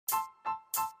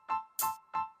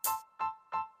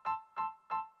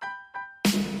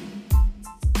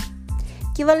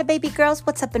¿Qué vale, baby girls?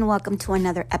 What's up and welcome to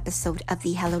another episode of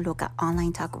the Hello Loca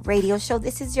Online Talk Radio Show.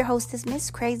 This is your hostess,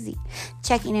 Miss Crazy,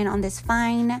 checking in on this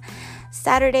fine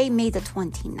Saturday, May the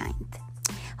 29th.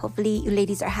 Hopefully you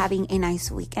ladies are having a nice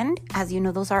weekend. As you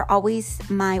know, those are always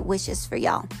my wishes for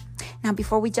y'all. Now,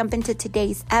 before we jump into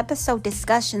today's episode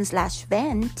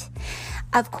discussion/vent,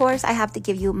 of course, I have to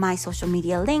give you my social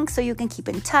media links so you can keep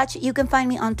in touch. You can find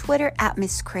me on Twitter at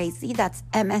Miss Crazy. That's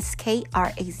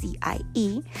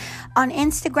MSKRAZIE. On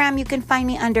Instagram, you can find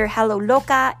me under Hello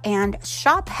Loca and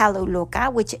Shop Hello Loca,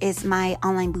 which is my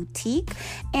online boutique,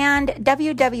 and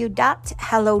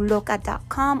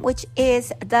www.helloloca.com, which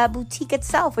is the boutique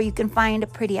itself, where you can find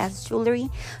pretty ass jewelry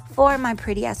for my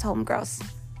pretty ass homegirls.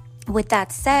 With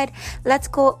that said, let's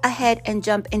go ahead and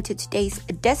jump into today's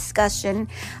discussion.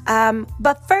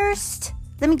 But first,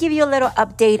 let me give you a little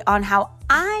update on how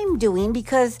I'm doing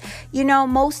because, you know,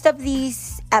 most of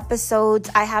these episodes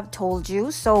I have told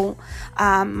you. So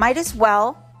might as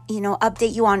well,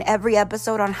 update you on every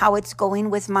episode on how it's going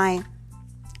with my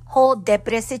whole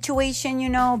depre situation,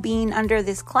 being under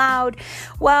this cloud.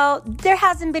 Well, there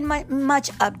hasn't been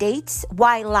much updates.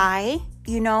 Why lie,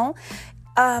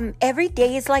 every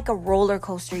day is like a roller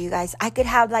coaster, you guys. I could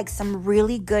have like some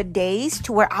really good days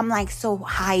to where I'm like so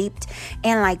hyped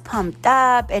and like pumped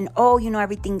up and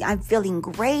everything, I'm feeling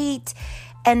great.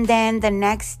 And then the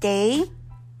next day,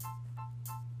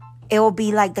 it will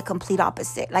be like the complete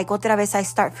opposite. Like otra vez I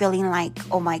start feeling like,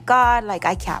 oh my God, like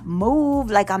I can't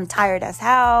move, like I'm tired as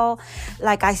hell.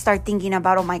 Like I start thinking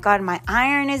about, oh my God, my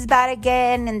iron is bad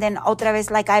again. And then otra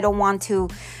vez, like I don't want to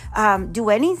do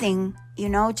anything.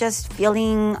 Just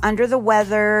feeling under the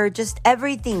weather, just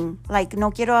everything. Like, no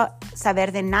quiero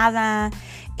saber de nada.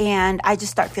 And I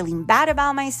just start feeling bad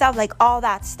about myself, like all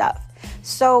that stuff.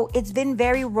 So it's been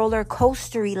very roller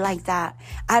coastery like that.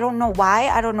 I don't know why.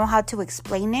 I don't know how to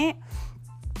explain it.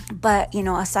 But,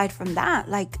 aside from that,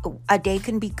 like a day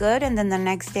can be good. And then the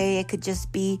next day it could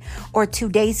just be, or 2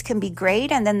 days can be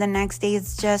great. And then the next day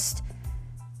it's just,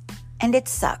 and it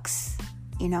sucks.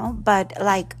 But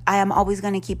like I am always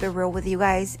going to keep it real with you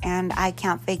guys, and I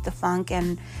can't fake the funk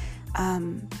and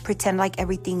pretend like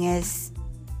everything is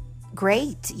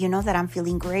great, that I'm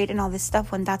feeling great and all this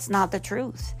stuff when that's not the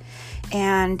truth.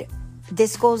 And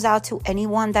this goes out to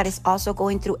anyone that is also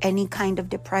going through any kind of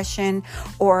depression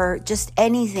or just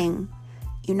anything.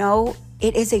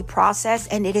 It is a process,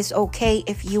 and it is okay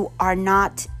if you are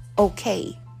not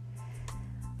okay.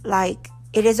 Like,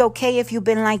 it is okay if you've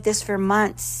been like this for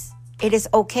months. It is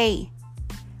okay.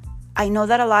 I know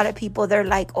that a lot of people, they're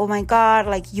like, oh my God,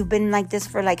 like you've been like this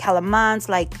for like hella months.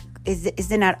 Like,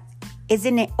 isn't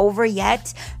it over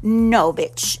yet? No,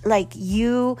 bitch. Like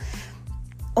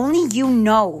only you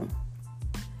know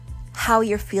how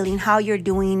you're feeling, how you're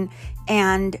doing.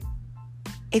 And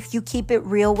if you keep it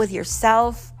real with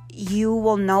yourself, you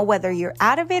will know whether you're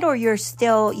out of it or you're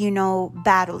still,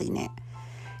 battling it.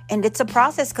 And it's a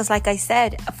process because, like I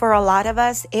said, for a lot of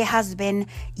us, it has been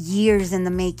years in the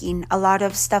making. A lot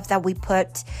of stuff that we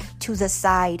put to the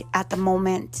side at the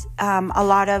moment. A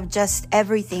lot of just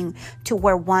everything to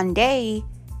where one day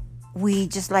we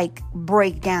just like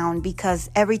break down because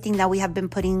everything that we have been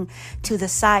putting to the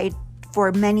side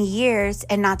for many years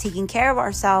and not taking care of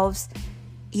ourselves,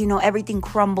 everything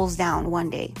crumbles down one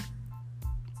day.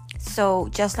 So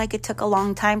just like it took a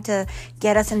long time to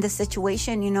get us in this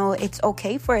situation, it's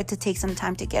okay for it to take some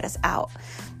time to get us out.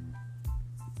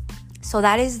 So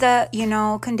that is the,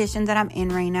 condition that I'm in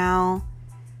right now.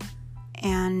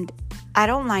 And I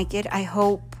don't like it. I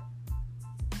hope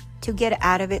to get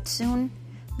out of it soon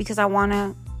because I want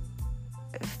to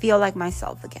feel like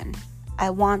myself again.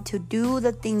 I want to do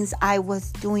the things I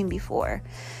was doing before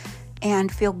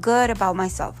and feel good about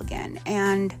myself again.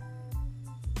 And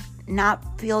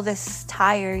not feel this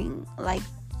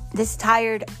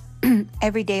tired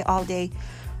every day, all day,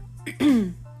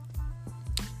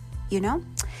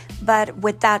 But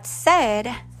with that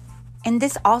said, and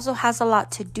this also has a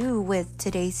lot to do with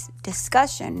today's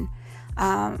discussion,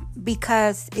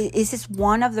 because this is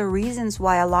one of the reasons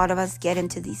why a lot of us get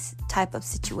into these type of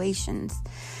situations.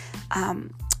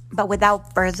 But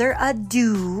without further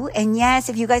ado, and yes,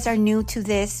 if you guys are new to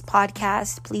this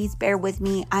podcast, please bear with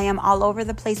me. I am all over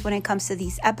the place when it comes to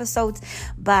these episodes,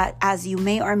 but as you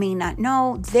may or may not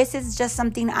know, this is just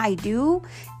something I do,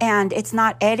 and it's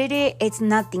not edited, it's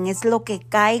nothing. It's lo que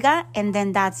caiga, and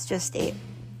then that's just it.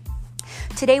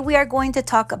 Today we are going to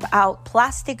talk about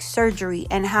plastic surgery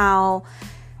and how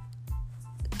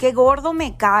que gordo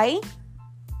me cae.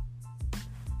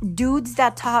 Dudes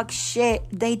that talk shit,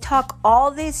 they talk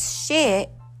all this shit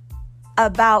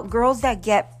about girls that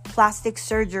get plastic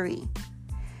surgery.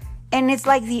 And it's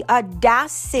like the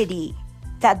audacity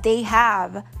that they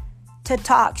have to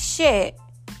talk shit,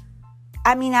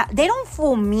 I mean, they don't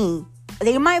fool me.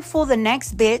 They might fool the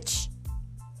next bitch,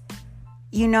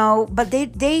 you know, but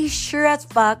they sure as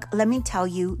fuck, let me tell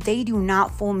you, they do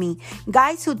not fool me.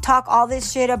 Guys who talk all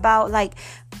this shit about, like,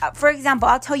 for example,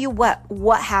 I'll tell you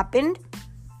what happened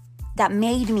that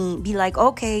made me be like,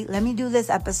 okay, let me do this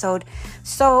episode.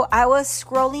 So I was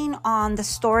scrolling on the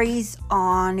stories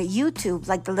on YouTube,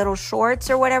 like the little shorts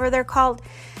or whatever they're called.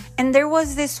 And there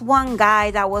was this one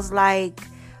guy that was like,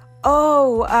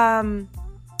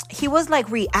 he was like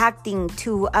reacting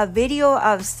to a video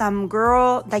of some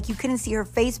girl, like you couldn't see her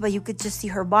face, but you could just see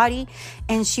her body.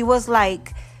 And she was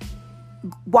like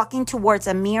walking towards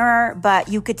a mirror, but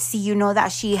you could see, you know,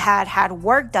 that she had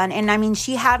work done. And I mean,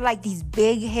 she had like these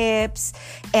big hips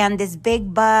and this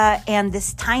big butt and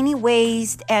this tiny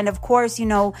waist. And of course, you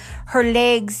know, her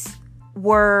legs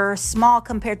were small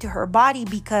compared to her body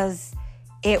because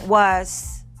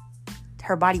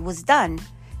her body was done,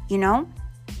 you know?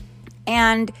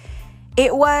 And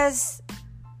it was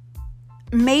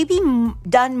maybe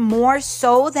done more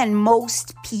so than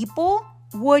most people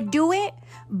would do it.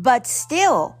 But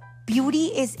still, beauty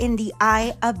is in the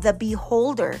eye of the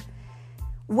beholder.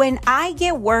 When I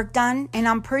get work done, and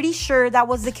I'm pretty sure that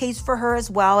was the case for her as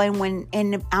well,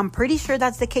 and I'm pretty sure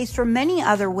that's the case for many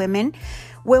other women,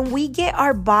 when we get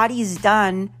our bodies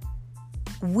done,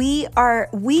 we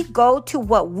go to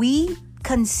what we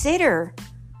consider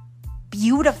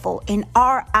beautiful in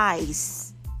our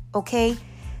eyes, okay?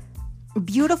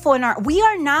 Beautiful in our... We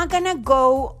are not gonna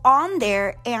go on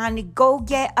there and go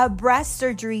get a breast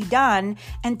surgery done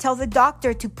and tell the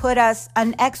doctor to put us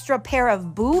an extra pair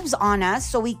of boobs on us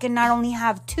so we can not only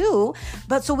have 2,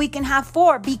 but so we can have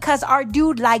 4 because our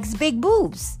dude likes big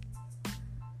boobs.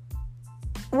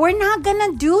 We're not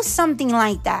gonna do something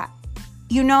like that.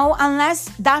 You know, unless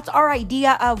that's our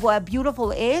idea of what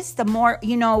beautiful is, the more,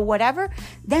 you know, whatever,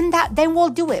 then we'll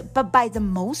do it. But by the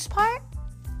most part,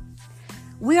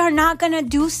 we are not going to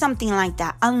do something like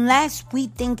that unless we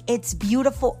think it's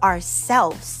beautiful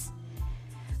ourselves.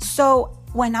 So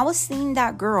when I was seeing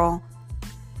that girl,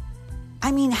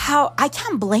 I mean, I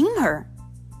can't blame her.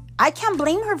 I can't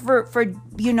blame her for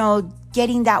you know,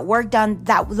 getting that work done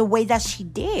the way that she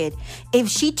did. If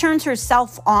she turns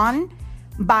herself on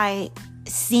by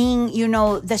seeing, you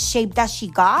know, the shape that she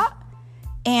got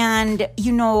and,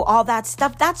 you know, all that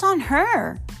stuff, that's on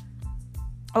her.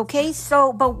 Okay,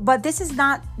 so but this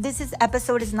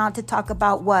episode is not to talk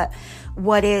about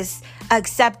what is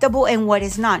acceptable and what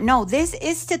is not. No, this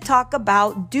is to talk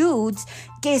about dudes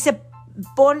que se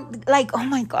pon, like, oh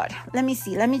my God, let me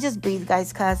just breathe,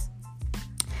 guys, cause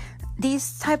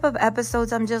these type of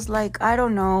episodes, I'm just like, I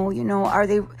don't know, you know,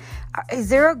 is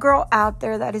there a girl out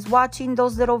there that is watching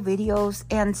those little videos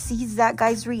and sees that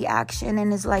guy's reaction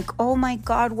and is like, oh my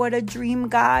God, what a dream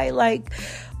guy, like,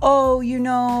 oh, you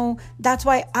know, that's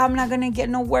why I'm not gonna get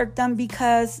no work done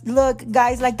because look,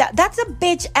 guys like that. That's a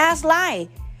bitch ass lie.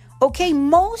 Okay,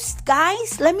 most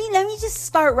guys, let me just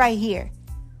start right here.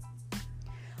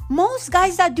 Most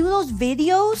guys that do those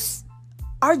videos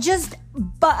are just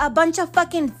a bunch of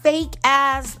fucking fake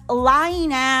ass,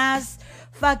 lying ass,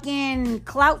 fucking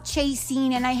clout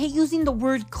chasing. And I hate using the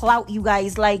word clout, you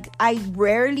guys. Like, I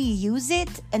rarely use it.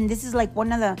 And this is like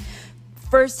one of the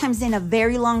first times in a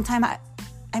very long time.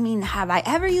 I mean, have I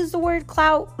ever used the word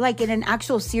clout like in an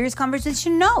actual serious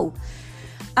conversation? No.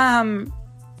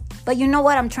 But you know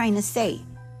what I'm trying to say?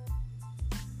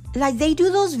 Like, they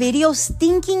do those videos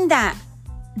thinking that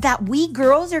we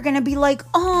girls are gonna be like,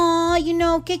 oh, you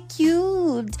know, get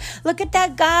cute. Look at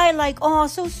that guy, like, oh,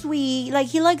 so sweet. Like,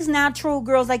 he likes natural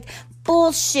girls. Like,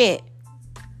 bullshit.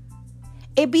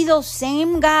 It be those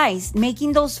same guys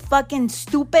making those fucking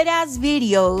stupid ass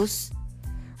videos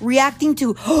reacting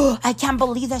to, oh, I can't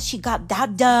believe that she got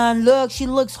that done. Look, she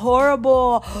looks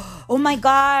horrible. Oh my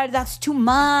God, that's too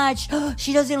much.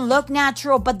 She doesn't look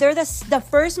natural. But they're the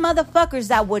first motherfuckers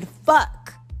that would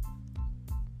fuck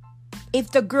if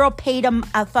the girl paid them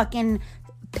a fucking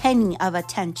penny of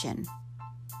attention.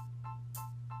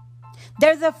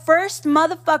 They're the first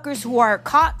motherfuckers who are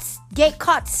get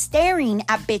caught staring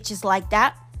at bitches like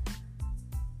that.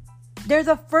 They're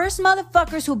the first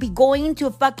motherfuckers who be going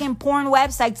to fucking porn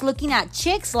websites looking at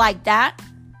chicks like that.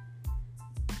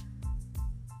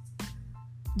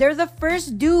 They're the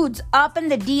first dudes up in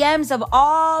the DMs of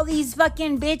all these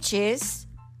fucking bitches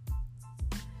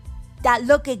that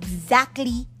look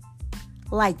exactly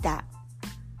like that.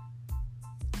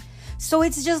 So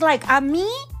it's just like, a mí,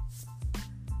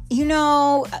 you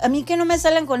know, a mí que no me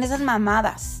salen con esas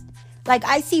mamadas. Like,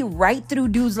 I see right through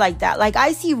dudes like that. Like,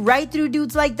 I see right through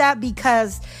dudes like that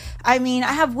because, I mean,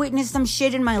 I have witnessed some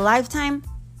shit in my lifetime.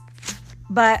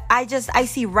 But I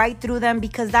see right through them,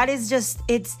 because that is just,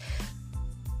 it's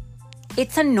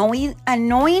annoying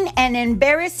and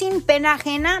embarrassing, pena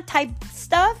ajena type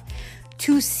stuff,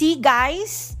 to see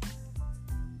guys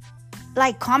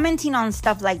like commenting on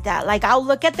stuff like that. Like, I'll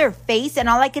look at their face and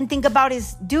all I can think about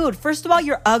is, dude, first of all,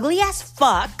 you're ugly as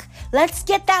fuck. Let's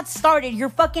get that started. You're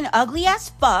fucking ugly as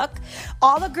fuck.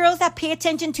 All the girls that pay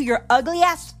attention to your ugly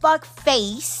as fuck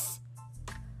face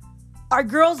are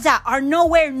girls that are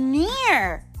nowhere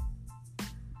near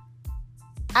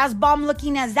as bomb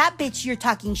looking as that bitch you're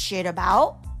talking shit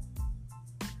about.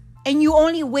 And you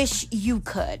only wish you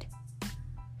could.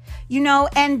 You know,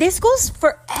 and this goes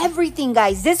for everything,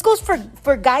 guys. This goes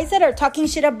for guys that are talking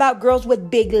shit about girls with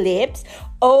big lips.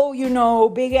 Oh, you know,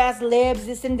 big ass lips,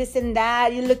 this and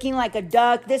that. You're looking like a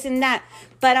duck, this and that.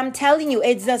 But I'm telling you,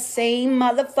 it's the same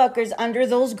motherfuckers under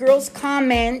those girls'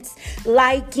 comments,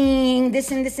 liking this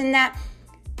and that.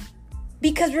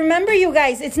 Because remember, you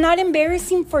guys, it's not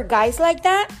embarrassing for guys like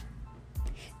that.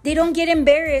 They don't get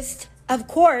embarrassed, of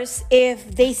course,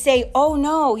 if they say, oh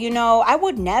no, you know, I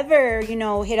would never, you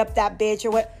know, hit up that bitch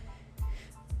or what.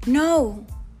 No,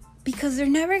 because they're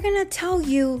never gonna tell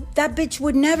you that bitch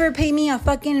would never pay me a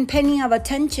fucking penny of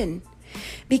attention.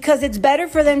 Because it's better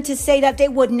for them to say that they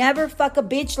would never fuck a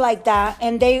bitch like that,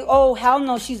 and they, oh hell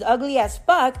no, she's ugly as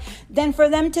fuck, than for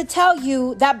them to tell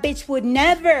you that bitch would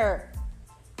never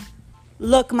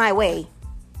look my way.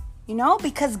 You know,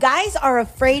 because guys are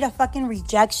afraid of fucking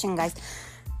rejection, guys.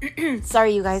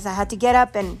 Sorry, you guys, I had to get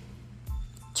up and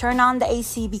turn on the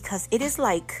AC because it is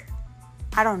like,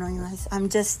 I don't know, you guys, I'm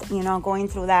just, you know, going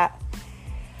through that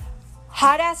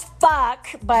hot as fuck,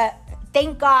 but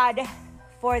thank God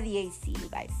for the AC, you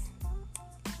guys.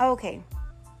 Okay,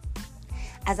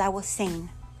 as I was saying,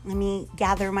 let me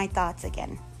gather my thoughts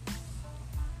again.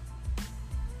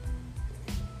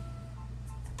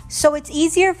 So it's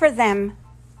easier for them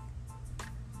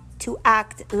to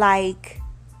act like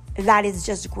that is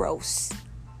just gross.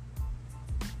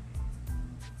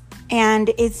 And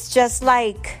it's just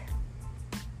like,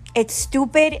 it's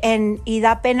stupid and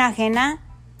da pena ajena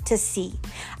to see.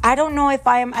 I don't know if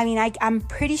I'm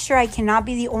pretty sure I cannot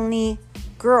be the only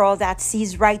girl that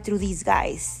sees right through these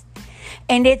guys.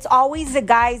 And it's always the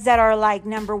guys that are like,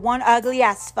 number one, ugly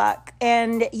as fuck.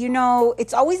 And, you know,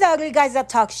 it's always the ugly guys that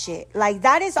talk shit. Like,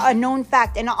 that is a known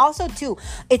fact. And also, too,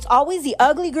 it's always the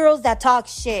ugly girls that talk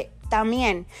shit.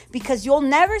 También. Because you'll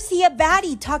never see a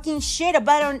baddie talking shit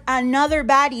about another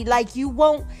baddie. Like, you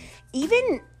won't,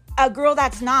 even a girl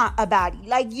that's not a baddie.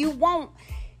 Like, you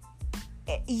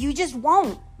just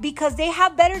won't. Because they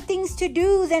have better things to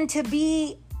do than to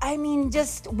be,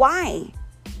 just why?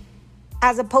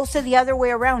 As opposed to the other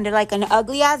way around. Like, an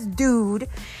ugly ass dude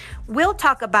will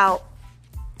talk about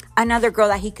another girl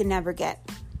that he could never get.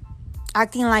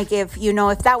 Acting like if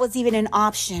that was even an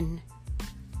option.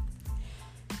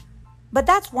 But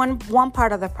that's one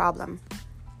part of the problem.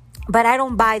 But I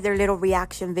don't buy their little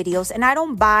reaction videos. And I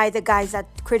don't buy the guys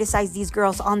that criticize these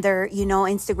girls on their,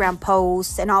 Instagram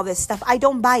posts and all this stuff. I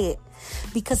don't buy it.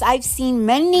 Because I've seen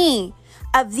many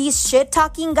of these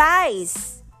shit-talking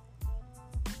guys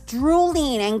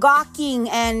drooling and gawking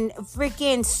and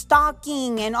freaking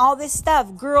stalking and all this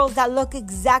stuff. Girls that look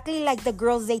exactly like the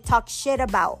girls they talk shit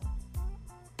about.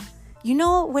 You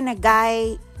know, when a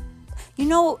guy,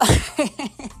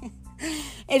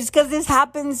 it's because this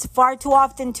happens far too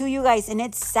often to you guys, and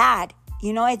it's sad.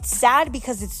 It's sad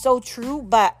because it's so true,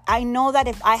 but I know that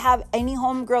if I have any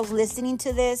homegirls listening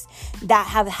to this that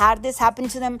have had this happen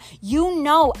to them,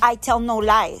 I tell no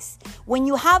lies. When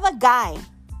you have a guy,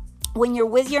 when you're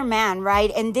with your man,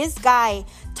 right, and this guy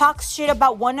talks shit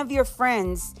about one of your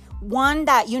friends, one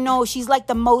that, she's like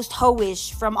the most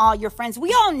hoish from all your friends.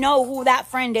 We all know who that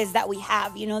friend is that we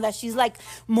have, that she's like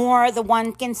more the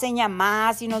one que enseña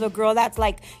más, the girl that's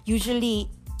like usually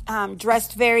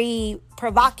dressed very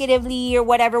provocatively or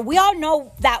whatever. We all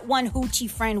know that one hoochie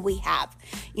friend we have,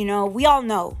 we all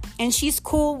know. And she's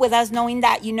cool with us knowing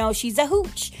that, she's a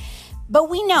hooch. But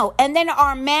we know. And then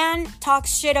our man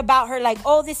talks shit about her like,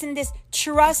 oh, this and this.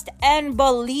 Trust and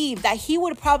believe that he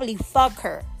would probably fuck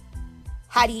her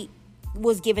had he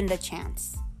was given the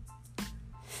chance.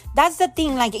 That's the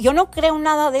thing. Like, yo no creo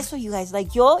nada de eso, you guys.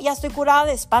 Like, yo ya estoy curada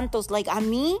de espantos. Like, a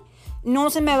mí no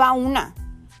se me va una.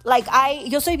 Like,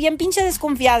 yo soy bien pinche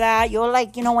desconfiada. Yo,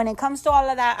 like, when it comes to all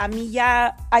of that, a mí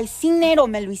ya, I seen it, or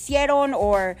me lo hicieron,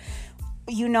 or,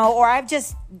 or I've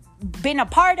just been a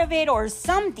part of it, or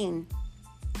something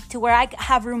to where I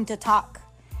have room to talk.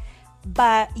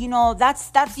 But,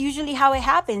 that's usually how it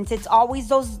happens. It's always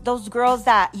those girls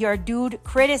that your dude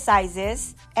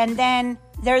criticizes, and then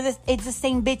it's the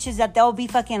same bitches that they'll be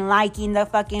fucking liking the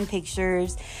fucking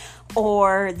pictures,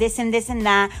 or this and this and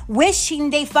that, wishing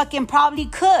they fucking probably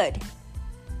could.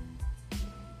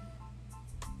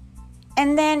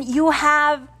 And then you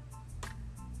have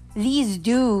these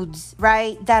dudes,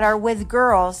 right, that are with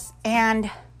girls. And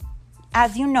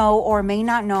as you know, or may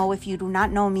not know, if you do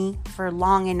not know me for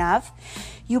long enough,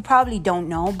 you probably don't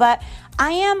know, but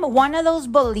I am one of those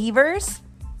believers,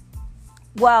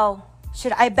 well,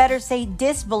 should I better say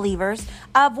disbelievers,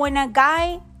 of when a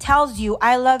guy tells you,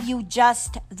 I love you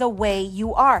just the way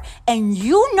you are, and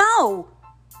you know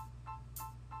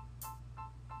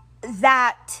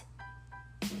that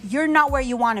you're not where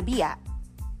you want to be at.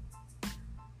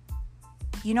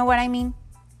 You know what I mean?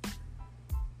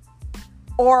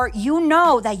 Or you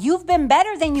know that you've been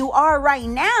better than you are right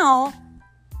now,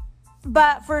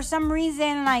 but for some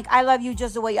reason, like, I love you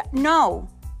just the way you are. No.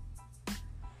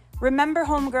 Remember,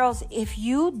 homegirls, if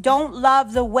you don't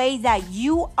love the way that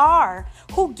you are,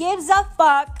 who gives a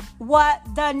fuck what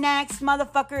the next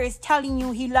motherfucker is telling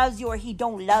you he loves you or he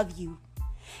don't love you?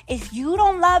 If you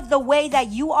don't love the way that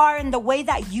you are and the way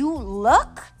that you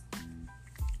look,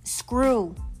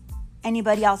 screw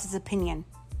anybody else's opinion.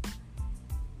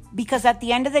 Because at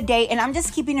the end of the day, and I'm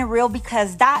just keeping it real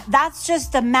because that's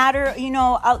just a matter,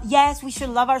 yes, we should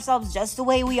love ourselves just the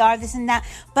way we are, this and that,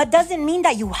 but doesn't mean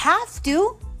that you have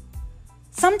to.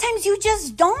 Sometimes you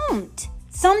just don't.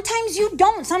 Sometimes you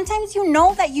don't. Sometimes you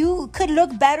know that you could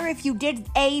look better if you did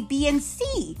A, B, and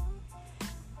C.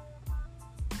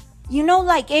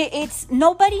 It's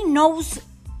nobody knows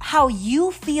how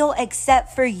you feel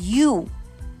except for you.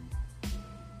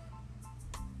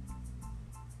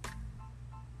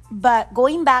 But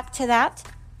going back to that,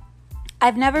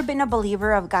 I've never been a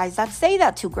believer of guys that say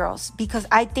that to girls, because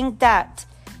I think that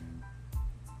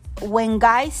when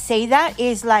guys say that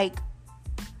is like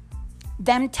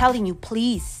them telling you,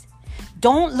 please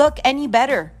don't look any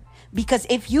better, because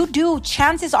if you do,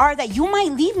 chances are that you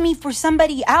might leave me for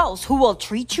somebody else who will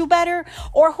treat you better,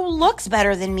 or who looks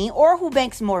better than me, or who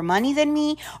makes more money than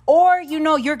me, or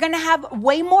you're gonna have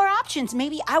way more options.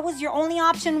 Maybe I was your only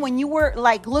option when you were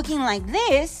like looking like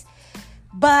this,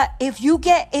 but if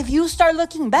you start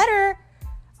looking better,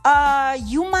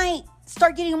 you might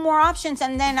start getting more options,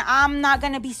 and then I'm not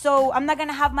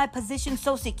gonna have my position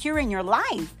so secure in your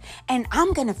life, and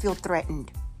I'm gonna feel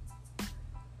threatened.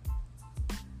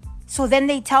 So then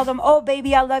they tell them, oh,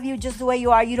 baby, I love you just the way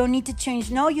you are. You don't need to change.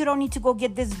 No, you don't need to go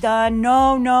get this done.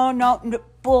 No.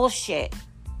 Bullshit.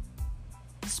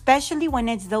 Especially when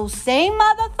it's those same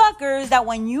motherfuckers that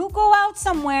when you go out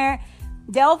somewhere,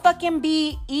 they'll fucking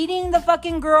be eating the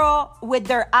fucking girl with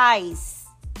their eyes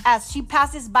as she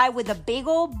passes by with a big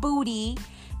old booty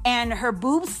and her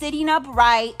boobs sitting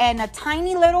upright and a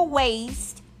tiny little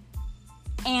waist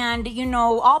and,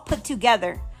 all put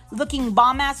together, looking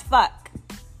bomb as fuck.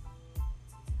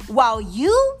 While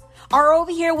you are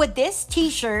over here with this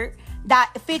t-shirt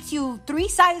that fits you 3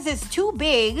 sizes too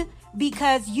big,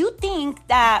 because you think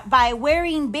that by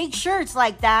wearing big shirts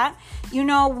like that,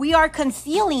 we are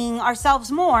concealing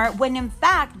ourselves more, when in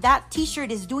fact that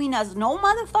t-shirt is doing us no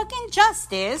motherfucking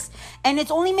justice, and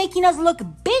it's only making us look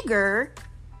bigger.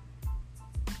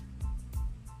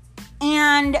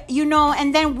 And,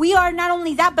 and then we are not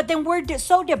only that, but then we're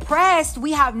so depressed.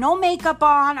 We have no makeup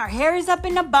on. Our hair is up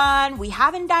in a bun. We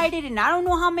haven't dyed it in I don't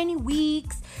know how many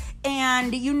weeks.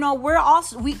 And,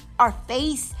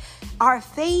 our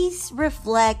face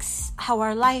reflects how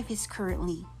our life is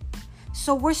currently.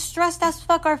 So we're stressed as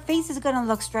fuck. Our face is going to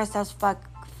look stressed as fuck.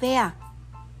 Fea.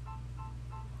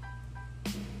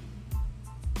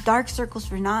 Dark circles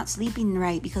for not sleeping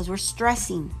right because we're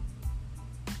stressing.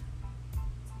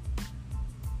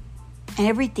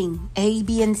 Everything, A,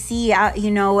 B, and C,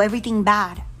 everything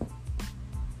bad.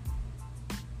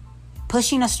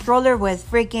 Pushing a stroller with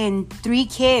freaking 3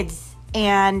 kids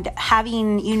and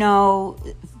having,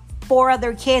 4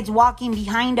 other kids walking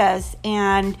behind us,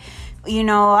 and,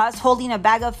 us holding a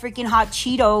bag of freaking hot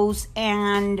Cheetos,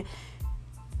 and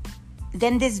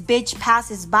then this bitch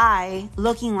passes by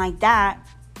looking like that,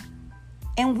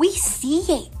 and we see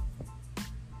it.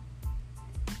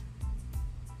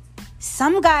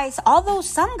 Some guys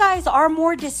are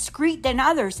more discreet than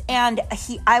others. And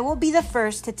I will be the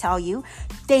first to tell you,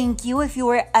 thank you if you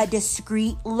were a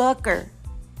discreet looker.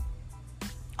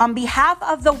 On behalf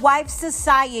of the Wife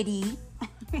Society,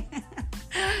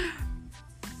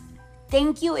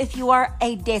 thank you if you are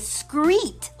a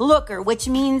discreet looker, which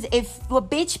means if a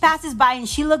bitch passes by and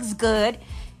she looks good,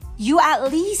 you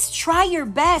at least try your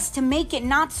best to make it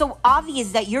not so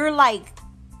obvious that you're like,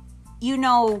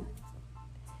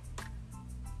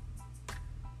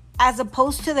 as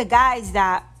opposed to the guys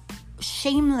that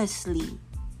shamelessly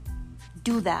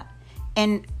do that.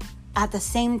 And at the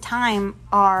same time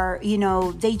are,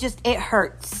 it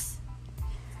hurts.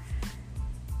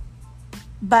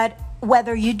 But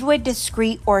whether you do it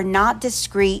discreet or not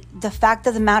discreet, the fact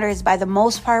of the matter is, by the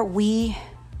most part, we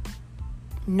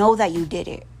know that you did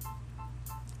it.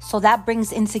 So that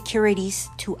brings insecurities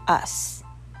to us.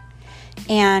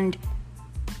 And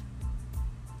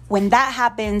when that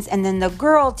happens, and then the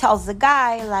girl tells the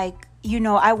guy, like,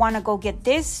 I want to go get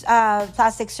this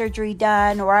plastic surgery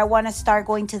done, or I want to start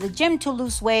going to the gym to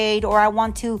lose weight, or I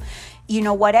want to,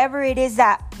 whatever it is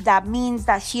that means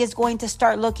that she is going to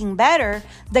start looking better,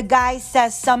 the guy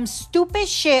says some stupid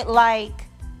shit like,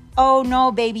 oh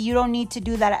no, baby, you don't need to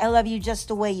do that. I love you just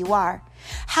the way you are.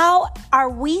 How are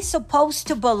we supposed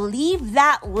to believe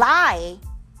that lie?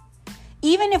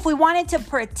 Even if we wanted to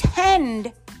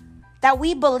pretend that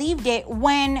we believed it,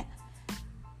 when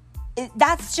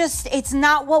it's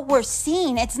not what we're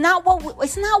seeing. It's not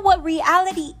what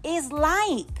reality is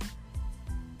like.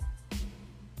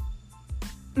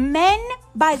 Men,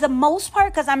 by the most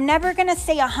part, because I'm never going to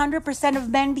say 100% of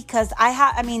men, because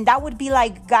that would be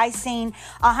like guys saying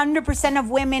 100% of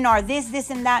women are this,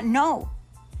 and that. No.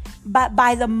 But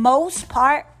by the most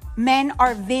part, men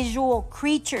are visual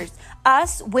creatures.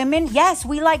 Us women, yes,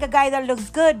 we like a guy that looks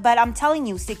good, but I'm telling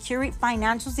you,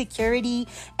 financial security,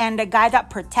 and a guy that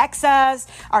protects us,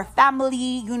 our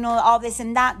family, all this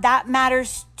and that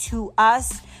matters to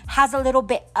us, has a little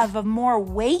bit of a more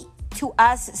weight to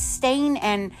us staying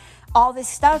and all this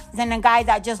stuff than a guy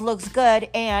that just looks good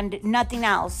and nothing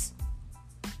else.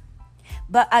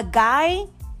 But a guy,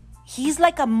 he's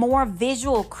like a more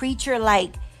visual creature.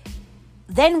 Like,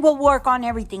 then we'll work on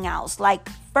everything else. Like,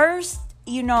 first,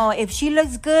 if she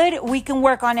looks good, we can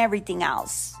work on everything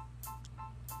else.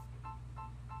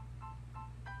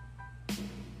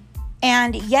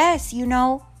 And yes,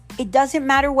 it doesn't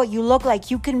matter what you look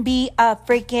like. You can be a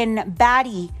freaking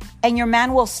baddie and your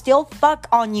man will still fuck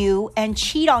on you and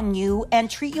cheat on you and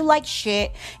treat you like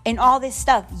shit and all this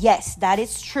stuff. Yes, that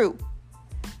is true.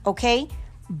 Okay?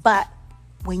 But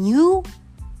when you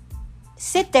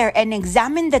sit there and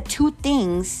examine the two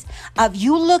things of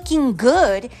you looking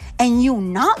good and you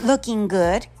not looking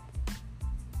good,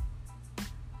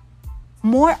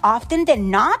 more often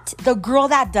than not, the girl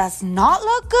that does not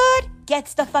look good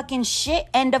gets the fucking shit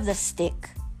end of the stick.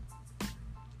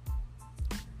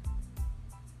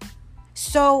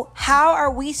 So how are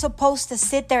we supposed to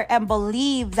sit there and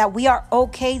believe that we are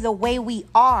okay the way we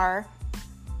are,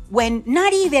 when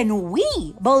not even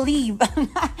we believe,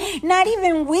 not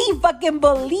even we fucking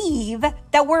believe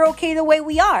that we're okay the way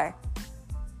we are,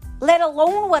 let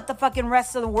alone what the fucking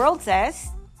rest of the world says?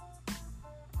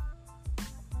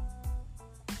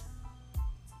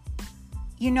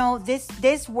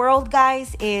 This world,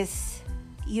 guys, is,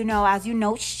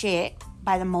 as shit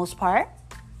by the most part.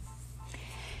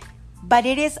 But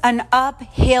it is an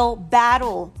uphill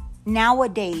battle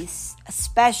nowadays,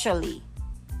 especially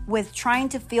with trying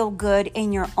to feel good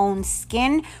in your own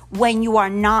skin when you are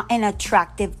not an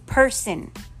attractive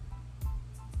person.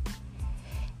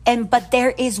 But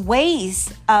there is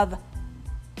ways of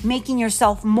making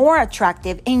yourself more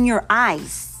attractive in your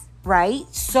eyes, right?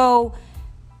 So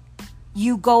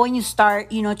you go and you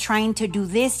start, trying to do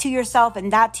this to yourself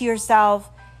and that to yourself.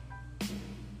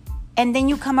 And then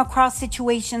you come across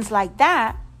situations like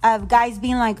that of guys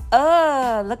being like,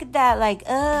 look at that.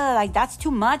 Like that's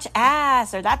too much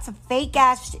ass, or that's a fake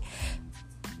ass.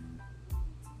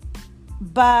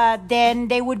 But then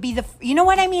they would be you know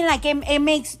what I mean? Like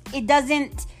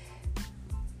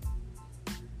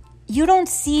you don't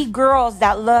see girls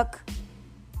that look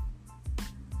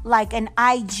like an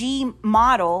IG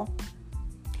model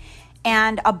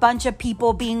and a bunch of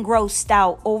people being grossed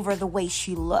out over the way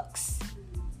she looks.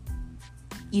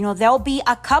 There'll be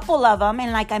a couple of them,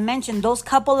 and like I mentioned, those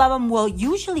couple of them will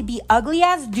usually be ugly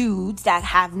ass dudes that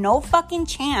have no fucking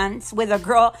chance with a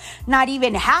girl not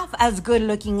even half as good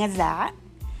looking as that.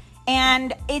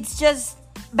 And it's just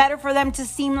better for them to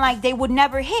seem like they would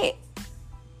never hit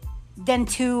than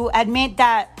to admit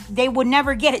that they would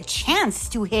never get a chance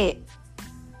to hit.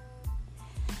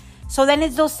 So then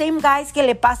it's those same guys que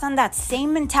le pasan that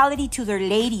same mentality to their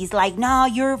ladies. Like, no,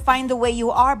 you're fine the way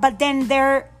you are. But then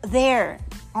they're there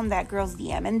on that girl's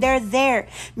DM. And they're there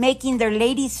making their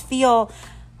ladies feel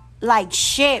like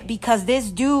shit because this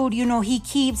dude, he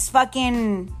keeps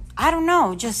fucking, I don't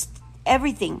know, just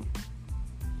everything.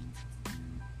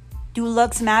 Do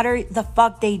looks matter? The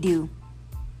fuck they do.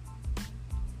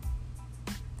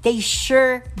 They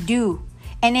sure do.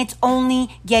 And it's only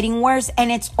getting worse,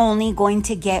 and it's only going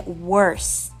to get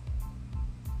worse.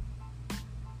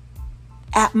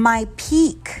 At my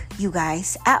peak, you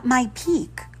guys, at my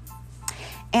peak.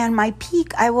 And my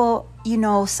peak, I will,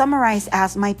 summarize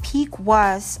as my peak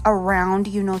was around,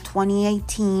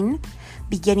 2018,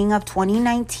 beginning of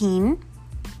 2019,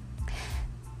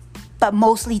 but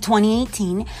mostly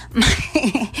 2018.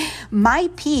 My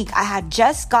peak, I had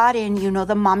just gotten,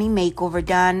 the mommy makeover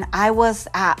done. I was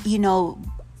at,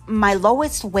 my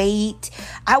lowest weight.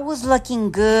 I was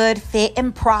looking good, fit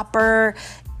and proper.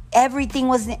 Everything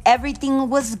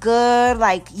was good.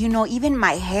 Like, even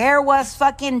my hair was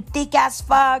fucking thick as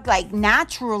fuck, like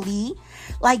naturally,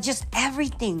 like just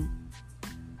everything.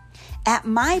 At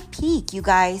my peak, you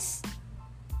guys,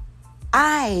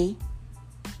 I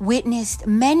witnessed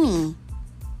many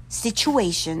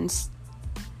situations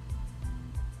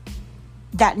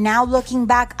that now looking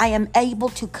back, I am able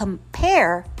to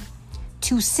compare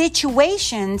to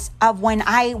situations of when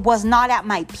I was not at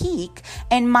my peak.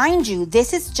 And mind you,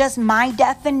 this is just my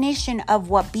definition of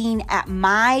what being at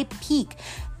my peak.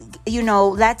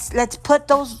 Let's put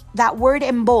that word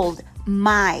in bold,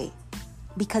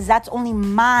 because that's only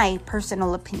my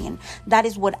personal opinion. That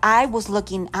is what I was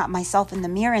looking at myself in the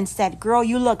mirror and said, girl,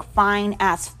 you look fine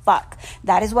as fuck.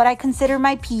 That is what I consider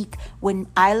my peak when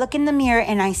I look in the mirror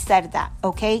and I said that,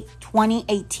 okay?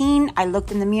 2018, I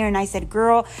looked in the mirror and I said,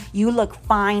 girl, you look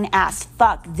fine as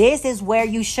fuck. This is where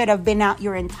you should have been at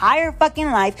your entire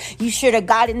fucking life. You should have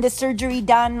gotten the surgery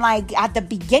done like at the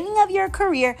beginning of your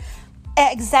career,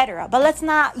 etc. But let's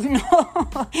not,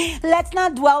 let's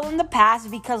not dwell on the past,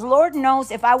 because Lord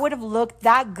knows if I would have looked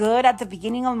that good at the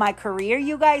beginning of my career,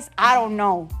 you guys, I don't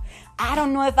know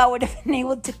if I would have been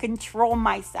able to control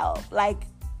myself. Like,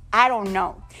 I don't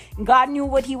know. God knew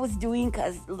what he was doing,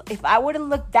 because if I would have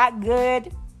looked that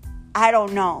good, I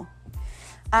don't know.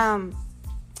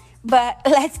 But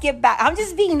let's get back. I'm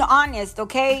just being honest,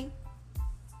 okay?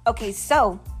 Okay,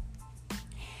 so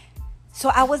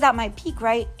I was at my peak,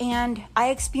 right? And I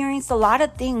experienced a lot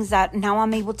of things that now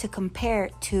I'm able to compare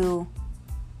to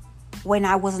when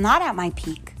I was not at my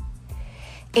peak.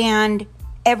 And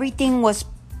everything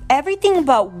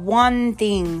but one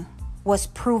thing was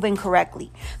proven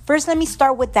correctly. First, let me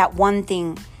start with that one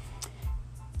thing.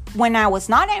 When I was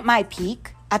not at my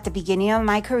peak, at the beginning of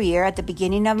my career, at the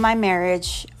beginning of my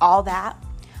marriage, all that,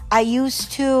 I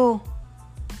used to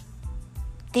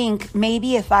think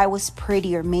maybe if I was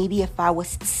prettier, maybe if I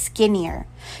was skinnier,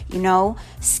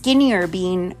 skinnier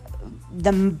being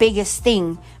the biggest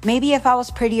thing. Maybe if I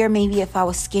was prettier, maybe if I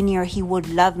was skinnier, he would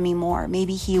love me more.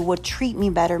 Maybe he would treat me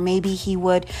better. Maybe he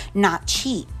would not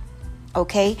cheat.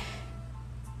 Okay.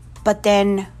 But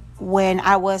then when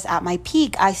I was at my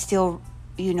peak, I still,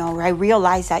 I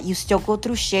realized that you still go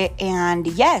through shit, and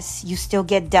yes, you still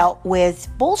get dealt with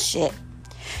bullshit.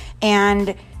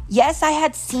 And yes, I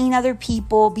had seen other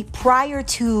people prior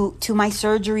to my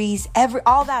surgeries,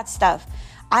 all that stuff.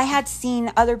 I had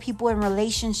seen other people in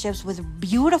relationships with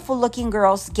beautiful looking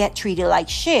girls get treated like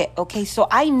shit. Okay, so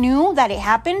I knew that it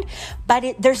happened,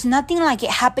 but there's nothing like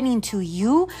it happening to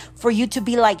you for you to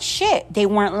be like shit. They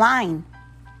weren't lying.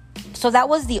 So that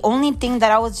was the only thing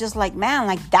that I was just like, man,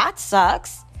 like that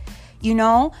sucks,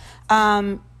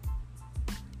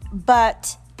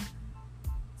 but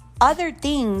other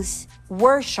things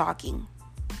were shocking.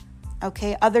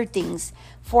 Okay, other things.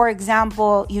 For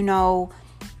example,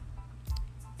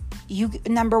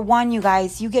 number one, you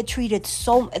guys, you get treated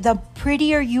the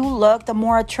prettier you look, the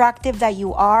more attractive that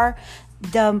you are,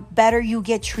 the better you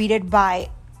get treated by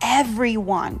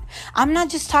everyone. I'm not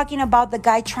just talking about the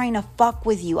guy trying to fuck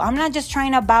with you. I'm not just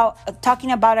talking about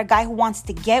a guy who wants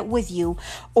to get with you,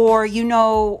 or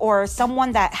or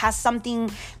someone that has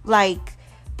something like,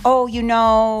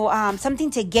 something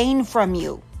to gain from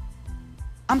you.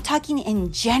 I'm talking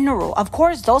in general. Of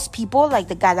course, those people, like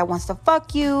the guy that wants to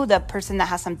fuck you, the person that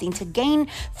has something to gain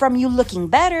from you looking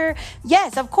better.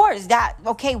 Yes, of course,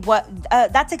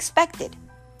 that's expected.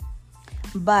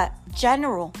 But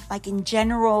general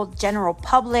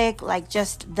public, like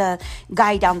just the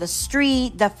guy down the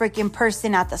street, the freaking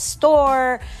person at the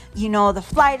store, the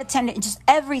flight attendant, just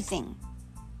everything.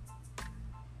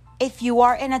 If you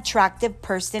are an attractive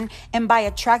person, and by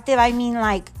attractive, I mean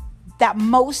like that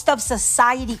most of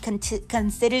society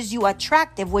considers you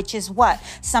attractive, which is what?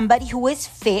 Somebody who is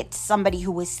fit, somebody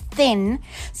who is thin,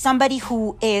 somebody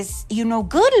who is,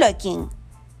 good looking.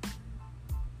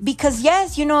 Because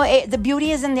yes, the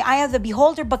beauty is in the eye of the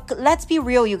beholder, but let's be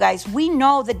real, you guys. We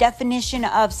know the definition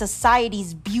of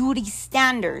society's beauty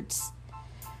standards.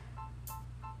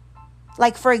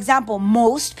 Like, for example,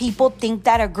 most people think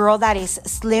that a girl that is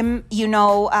slim,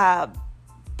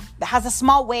 has a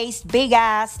small waist, big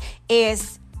ass,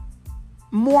 is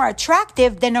more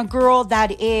attractive than a girl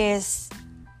that is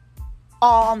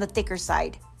all on the thicker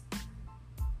side.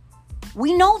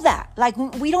 We know that. Like,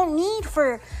 we don't need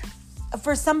for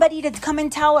somebody to come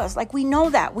and tell us. Like, we know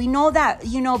that,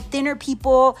 thinner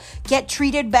people get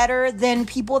treated better than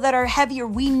people that are heavier.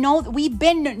 We know, we've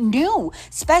been new,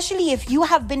 especially if you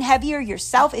have been heavier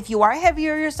yourself, if you are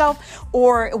heavier yourself,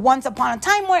 or once upon a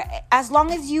time, where as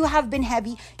long as you have been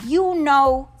heavy, you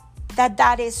know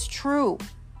that is true.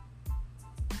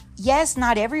 Yes,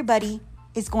 not everybody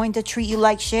is going to treat you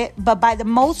like shit, but by the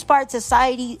most part,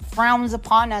 society frowns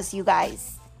upon us, you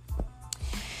guys.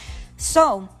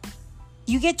 So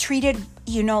you get treated,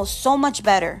 so much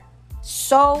better.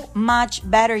 So much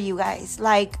better, you guys.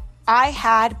 Like, I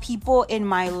had people in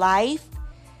my life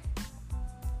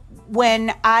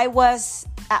when I was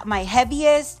at my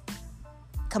heaviest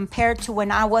compared to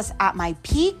when I was at my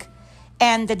peak.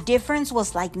 And the difference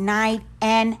was like night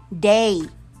and day,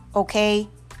 okay?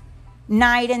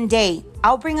 Night and day.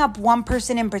 I'll bring up one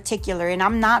person in particular, and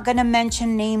I'm not going to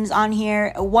mention names on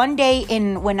here. One day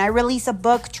when I release a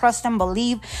book, Trust and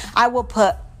Believe, I will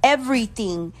put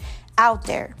everything out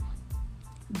there.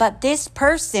 But this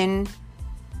person,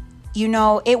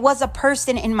 it was a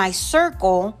person in my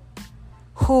circle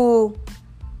who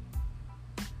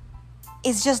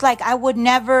is just like,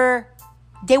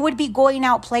 they would be going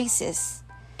out places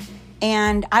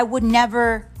and I would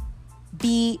never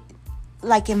be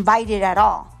like invited at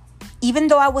all. Even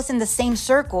though I was in the same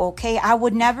circle, okay, I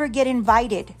would never get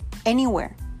invited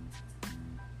anywhere.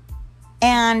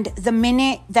 And the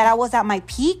minute that I was at my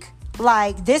peak,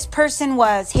 like, this person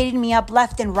was hitting me up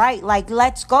left and right, like,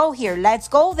 let's go here, let's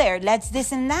go there, let's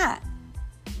this and that.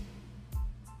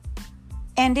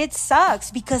 And it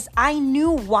sucks because I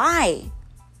knew why.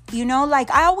 Like,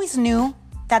 I always knew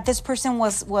that this person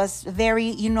was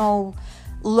very,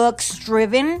 looks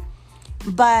driven,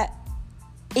 but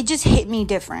it just hit me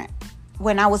different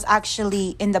when I was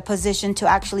actually in the position to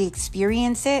actually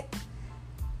experience it.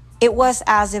 It was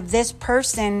as if this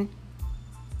person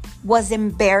was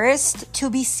embarrassed to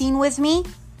be seen with me.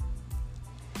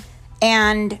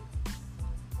 And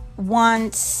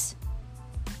once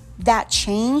that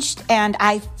changed and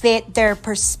I fit their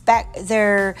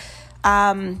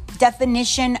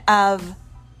definition of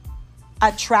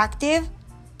attractive,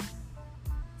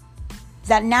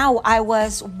 that now I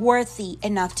was worthy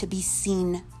enough to be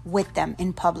seen with them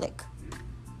in public.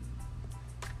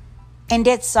 And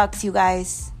it sucks, you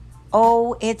guys.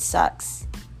 Oh, it sucks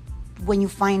when you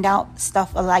find out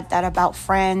stuff like that about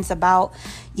friends, about,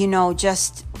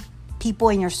 just people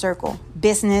in your circle,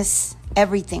 business,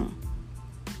 everything.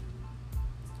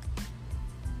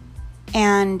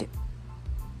 And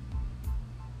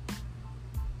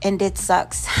it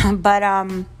sucks. But,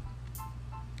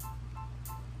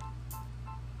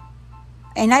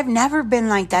 and I've never been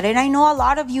like that. And I know a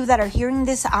lot of you that are hearing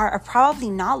this are probably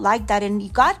not like that.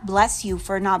 And God bless you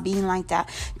for not being like that.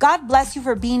 God bless you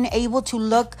for being able to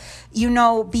look,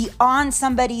 beyond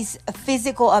somebody's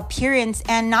physical appearance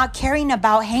and not caring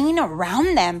about hanging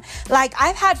around them. Like,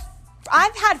 I've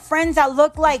had friends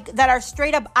that are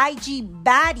straight up IG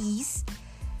baddies.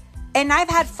 And I've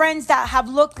had friends that have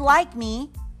looked like me.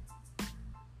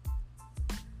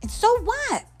 And so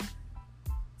what?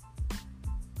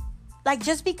 Like,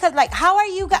 just because, like, how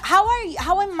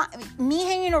am me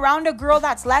hanging around a girl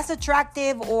that's less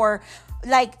attractive, or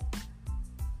like,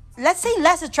 let's say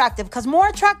less attractive, because more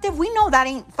attractive, we know that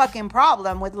ain't fucking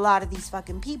problem with a lot of these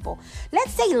fucking people.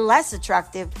 Let's say less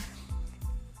attractive.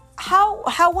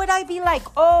 How would I be like,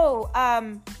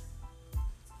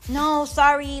 no,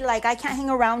 sorry, like, I can't hang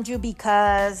around you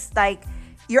because, like,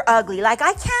 you're ugly. Like,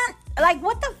 I can't, like,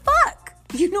 what the fuck?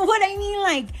 You know what I mean?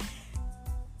 Like,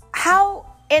 how?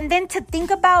 And then to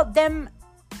think about them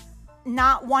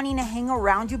not wanting to hang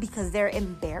around you because they're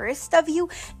embarrassed of you.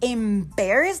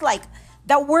 Embarrassed? Like,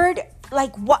 the word,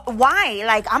 like, why?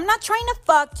 Like, I'm not trying to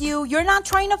fuck you. You're not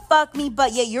trying to fuck me,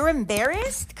 but yet you're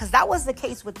embarrassed? Because that was the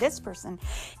case with this person.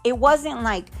 It wasn't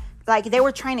like they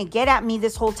were trying to get at me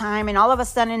this whole time and all of a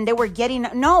sudden they were getting...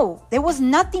 No, there was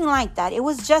nothing like that. It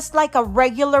was just like a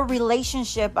regular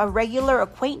relationship, a regular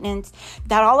acquaintance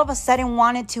that all of a sudden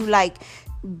wanted to, like,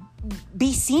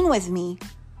 be seen with me.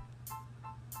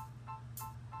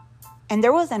 And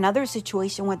there was another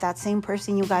situation with that same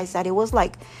person, you guys, that it was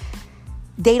like,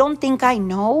 they don't think I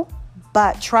know,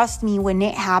 but trust me, when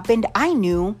it happened, I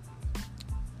knew.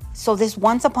 So this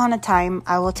once upon a time,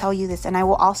 I will tell you this, and I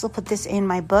will also put this in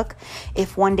my book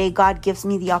if one day God gives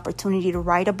me the opportunity to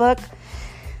write a book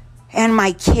and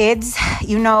my kids,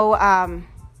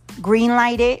 green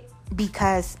light it.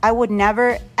 Because I would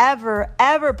never, ever,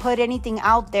 ever put anything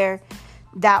out there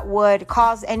that would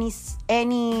cause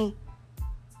any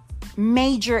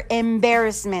major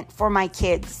embarrassment for my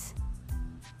kids.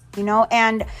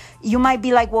 And you might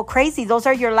be like, well, crazy. Those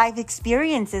are your life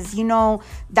experiences.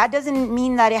 That doesn't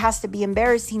mean that it has to be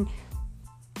embarrassing.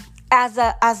 As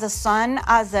a son,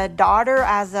 as a daughter,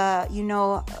 as a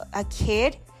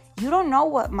kid, you don't know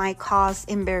what might cause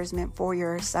embarrassment for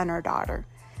your son or daughter.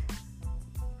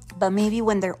 But maybe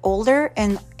when they're older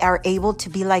and are able to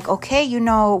be like, okay,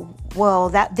 well,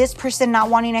 that this person not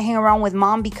wanting to hang around with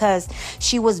mom because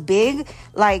she was big,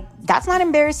 like, that's not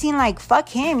embarrassing. Like, fuck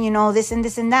him, this and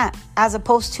this and that. As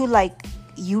opposed to, like,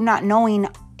 you not knowing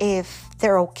if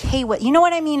they're okay with, you know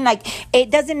what I mean? Like,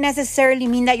 it doesn't necessarily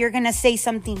mean that you're going to say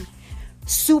something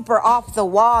super off the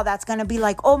wall that's going to be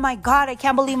like, oh my God, I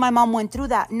can't believe my mom went through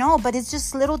that. No, but it's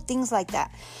just little things like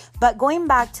that. But going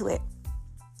back to it,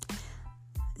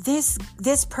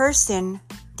 this person,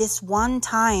 this one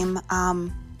time,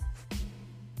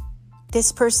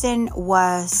 this person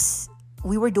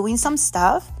we were doing some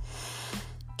stuff,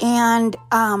 and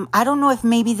I don't know if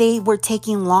maybe they were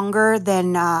taking longer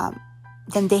than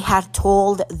they had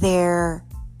told their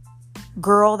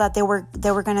girl that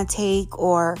they were gonna take,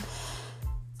 or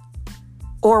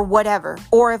whatever,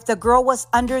 or if the girl was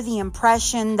under the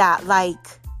impression that,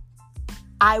 like,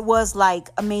 I was, like,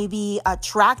 maybe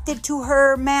attracted to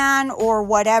her man or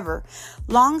whatever.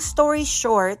 Long story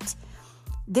short,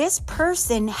 this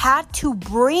person he had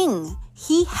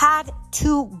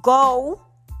to go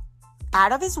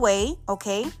out of his way,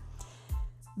 okay?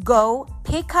 Go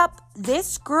pick up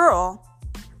this girl,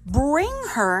 bring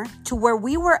her to where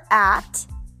we were at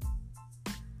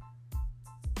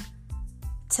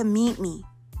to meet me.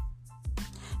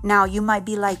 Now, you might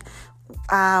be like,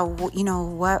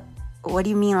 what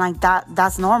do you mean, like,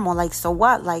 that's normal? Like, so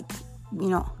what? Like,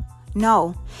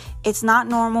 no, it's not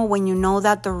normal when you know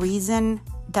that the reason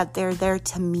that they're there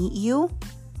to meet you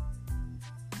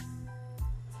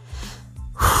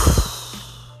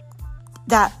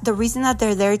that the reason that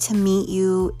they're there to meet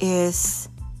you is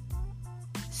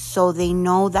so they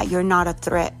know that you're not a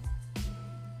threat.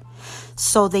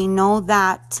 So they know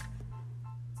that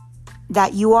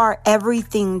you are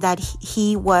everything that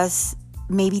he was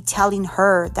maybe telling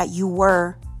her that you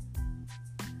were,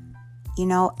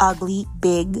 ugly,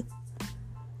 big,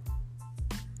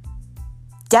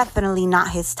 definitely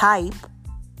not his type.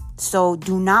 So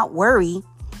do not worry.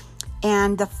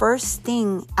 And the first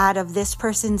thing out of this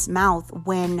person's mouth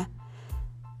when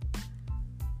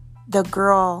the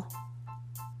girl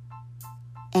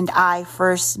and I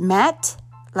first met,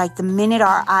 like the minute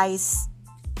our eyes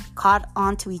caught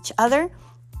onto each other,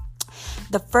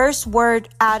 the first word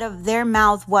out of their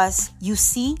mouth was, "You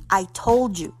see, I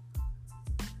told you."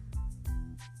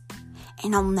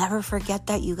 And I'll never forget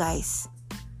that, you guys.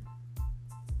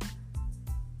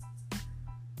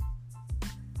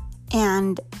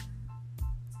 And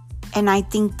I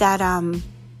think that,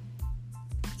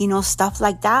 stuff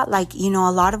like that, like,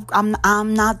 a lot of,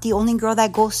 I'm not the only girl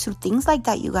that goes through things like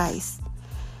that, you guys.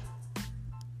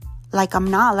 Like,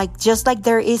 I'm not, like, just like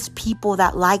there is people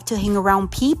that like to hang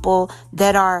around people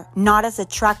that are not as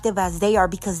attractive as they are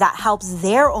because that helps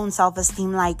their own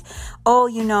self-esteem. Like, oh,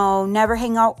 never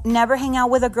hang out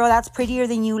with a girl that's prettier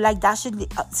than you. Like, that should be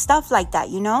stuff like that,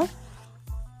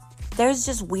 There's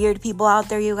just weird people out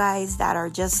there, you guys, that are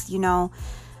just,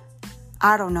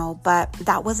 I don't know, but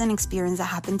that was an experience that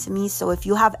happened to me. So if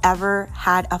you have ever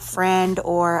had a friend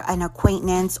or an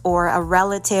acquaintance or a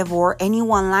relative or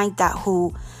anyone like that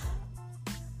who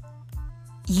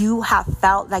you have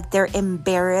felt like they're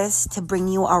embarrassed to bring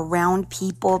you around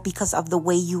people because of the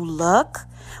way you look,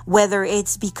 whether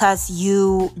it's because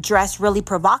you dress really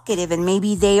provocative and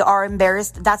maybe they are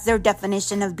embarrassed, that's their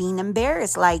definition of being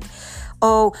embarrassed, like,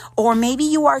 oh, or maybe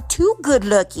you are too good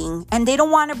looking and they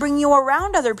don't want to bring you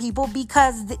around other people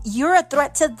because you're a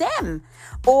threat to them,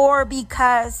 or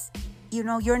because,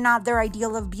 you're not their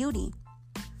ideal of beauty.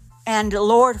 And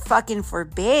Lord fucking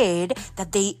forbid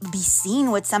that they be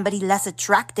seen with somebody less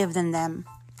attractive than them,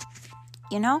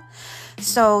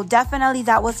 So definitely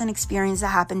that was an experience that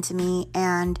happened to me.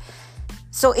 And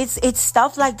so it's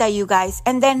stuff like that, you guys.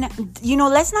 And then,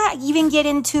 let's not even get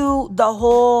into the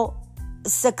whole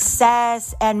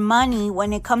success and money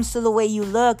when it comes to the way you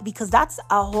look, because that's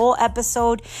a whole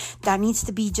episode that needs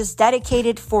to be just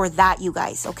dedicated for that, you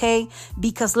guys, okay?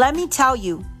 Because let me tell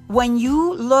you, when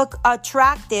you look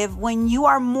attractive, when you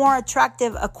are more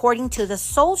attractive according to the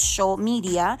social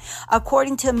media,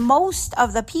 according to most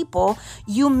of the people,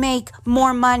 you make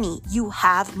more money, you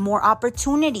have more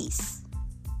opportunities.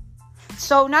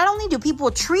 So not only do people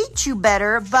treat you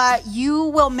better, but you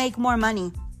will make more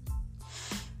money.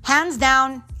 Hands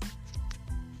down,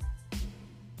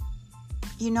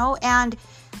 and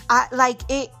I like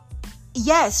it.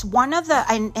 Yes, one of the,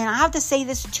 and I have to say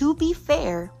this to be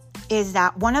fair, is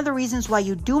that one of the reasons why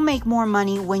you do make more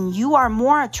money when you are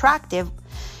more attractive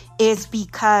is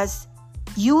because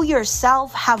you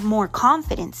yourself have more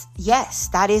confidence. Yes,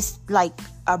 that is like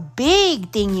a big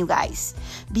thing, you guys.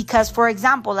 Because, for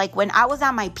example, like when I was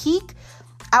at my peak,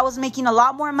 I was making a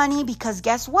lot more money because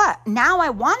guess what? Now I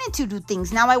wanted to do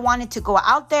things. Now I wanted to go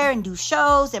out there and do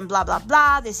shows and blah, blah,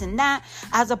 blah, this and that,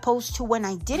 as opposed to when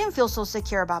I didn't feel so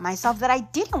secure about myself that I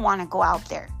didn't want to go out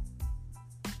there.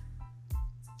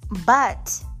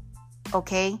 But,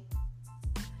 okay,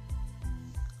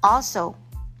 also,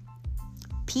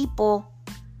 people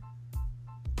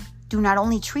do not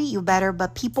only treat you better,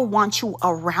 but people want you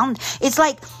around. It's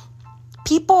like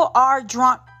people are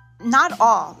drawn, not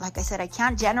all, like I said, I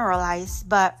can't generalize,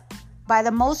 but by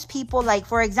the most people, like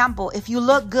for example, if you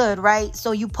look good, right?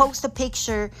 So you post a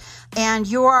picture and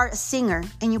you are a singer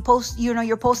and you post,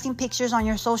 you're posting pictures on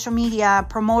your social media,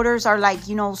 promoters are like,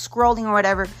 scrolling or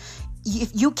whatever.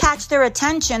 If you catch their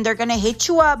attention, they're going to hit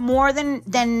you up more than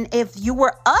if you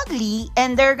were ugly,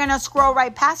 and they're going to scroll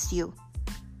right past you.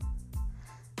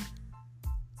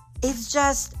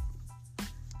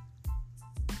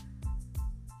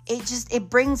 It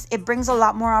brings a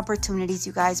lot more opportunities,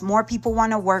 you guys. More people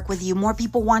want to work with you. More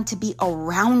people want to be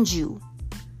around you.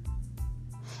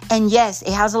 And yes,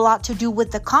 it has a lot to do with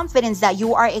the confidence that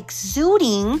you are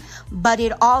exuding, but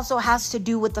it also has to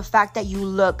do with the fact that you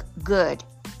look good.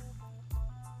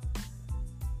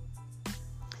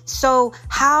 So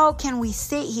how can we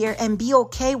sit here and be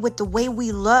okay with the way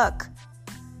we look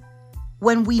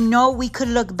when we know we could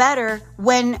look better,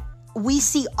 when we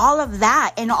see all of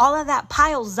that and all of that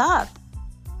piles up?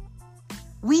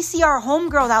 We see our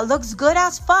homegirl that looks good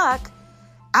as fuck,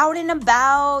 out and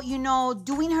about,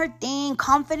 doing her thing,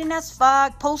 confident as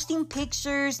fuck, posting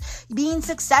pictures, being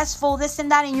successful, this and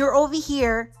that. And you're over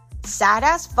here, sad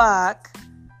as fuck,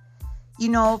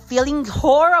 feeling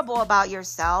horrible about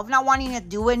yourself, not wanting to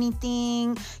do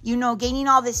anything, gaining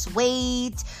all this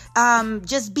weight,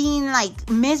 just being like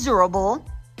miserable.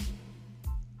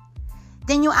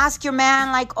 Then you ask your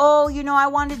man like, oh, I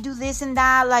want to do this and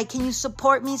that. Like, can you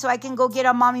support me so I can go get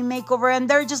a mommy makeover? And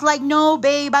they're just like, no,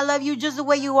 babe, I love you just the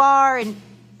way you are. And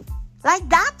like,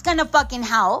 that's gonna fucking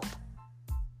help.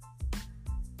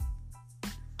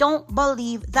 Don't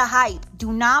believe the hype.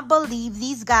 Do not believe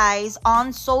these guys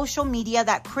on social media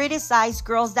that criticize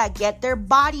girls that get their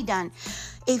body done.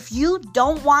 If you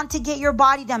don't want to get your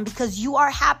body done because you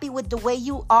are happy with the way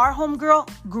you are, homegirl,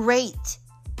 great.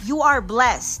 You are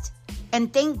blessed.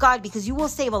 And thank God, because you will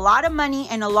save a lot of money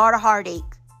and a lot of heartache.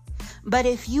 But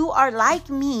if you are like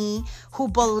me, who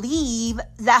believe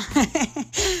that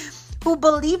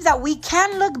we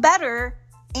can look better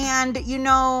and,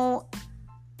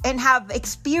 and have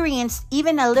experienced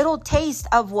even a little taste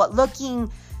of what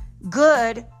looking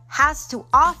good has to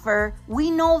offer, we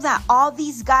know that all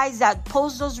these guys that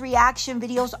post those reaction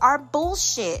videos are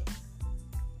bullshit.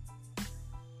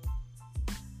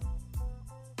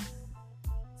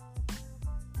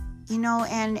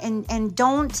 And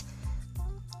don't,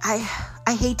 I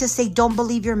hate to say don't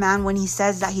believe your man when he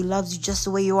says that he loves you just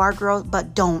the way you are, girl,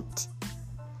 but don't.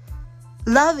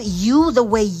 Love you the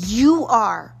way you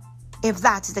are, if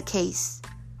that's the case.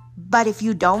 But if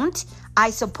you don't, I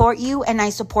support you, and I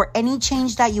support any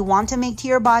change that you want to make to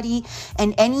your body,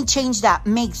 and any change that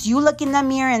makes you look in the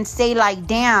mirror and say like,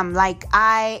 damn, like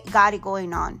I got it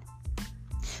going on.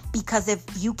 Because if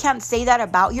you can't say that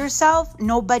about yourself,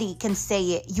 nobody can say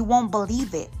it. You won't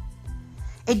believe it.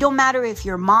 It don't matter if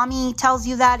your mommy tells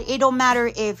you that. It don't matter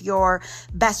if your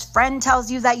best friend tells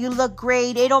you that you look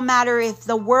great. It don't matter if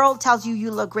the world tells you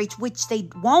you look great, which they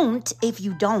won't if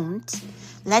you don't.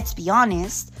 Let's be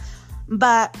honest.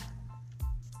 But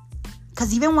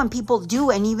because even when people do,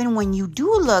 and even when you do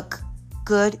look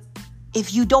good,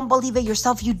 if you don't believe it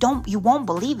yourself, you won't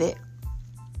believe it.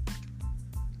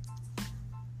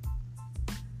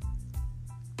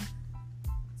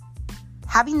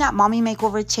 Having that mommy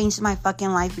makeover changed my fucking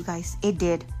life, you guys. It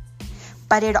did.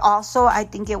 But it also, I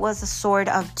think it was a sword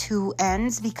of two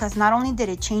ends, because not only did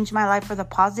it change my life for the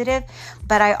positive,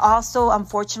 but I also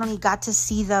unfortunately got to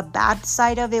see the bad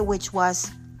side of it, which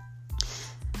was,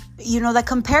 the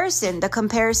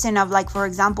comparison of, like, for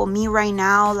example, me right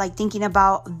now, like thinking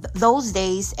about those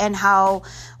days and how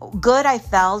good I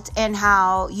felt and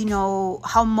how,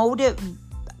 how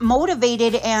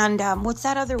motivated and what's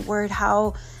that other word?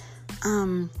 How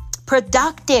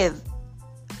productive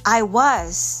I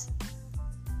was.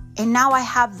 And now I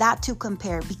have that to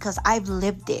compare because I've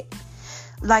lived it.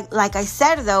 Like I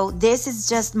said, though, this is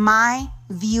just my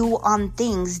view on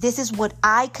things. This is what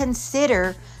I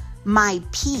consider my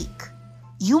peak.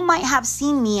 you might have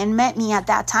seen me and met me at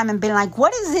that time and been like,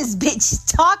 what is this bitch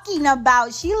talking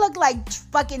about? She looked like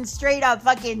fucking straight up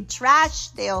fucking trash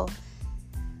still.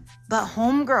 But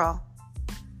homegirl,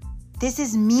 this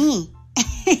is me.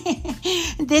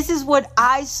 This is what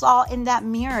I saw in that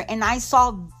mirror. And I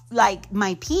saw like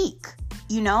my peak,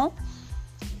 you know?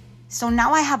 So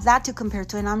now I have that to compare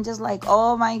to. And I'm just like,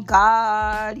 oh my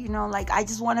God, you know, like I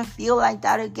just want to feel like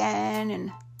that again.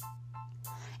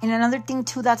 And another thing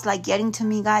too that's like getting to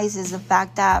me, guys, is the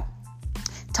fact that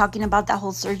talking about that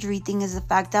whole surgery thing is the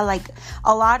fact that like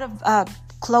a lot of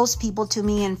close people to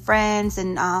me and friends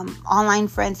and online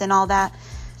friends and all that,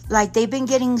 like they've been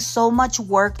getting so much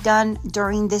work done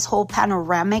during this whole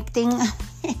pandemic thing.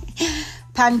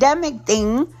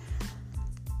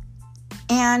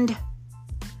 And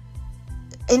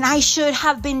I should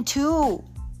have been too.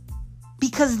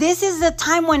 Because this is the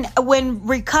time when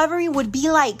recovery would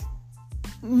be like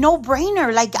no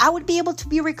brainer. Like I would be able to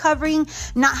be recovering,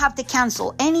 not have to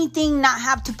cancel anything, not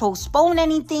have to postpone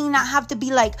anything, not have to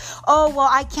be like, oh, well,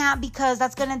 I can't because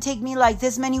that's going to take me like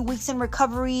this many weeks in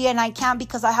recovery, and I can't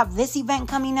because I have this event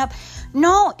coming up.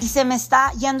 No, y se me está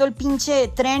yendo el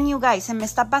pinche tren, you guys. Se me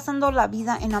está pasando la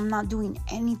vida and I'm not doing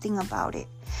anything about it.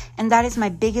 And that is my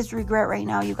biggest regret right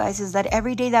now, you guys, is that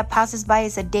every day that passes by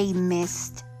is a day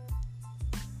missed.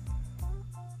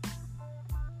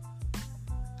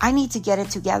 I need to get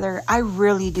it together. I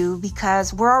really do,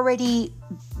 because we're already,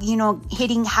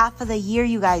 hitting half of the year,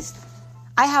 you guys.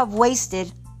 I haven't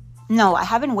wasted.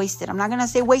 I'm not going to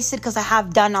say wasted because I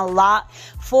have done a lot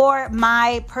for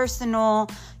my personal,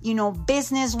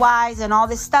 business-wise and all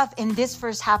this stuff in this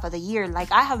first half of the year.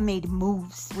 Like I have made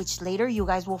moves, which later you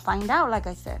guys will find out, like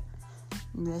I said.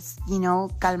 This,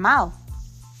 calmao.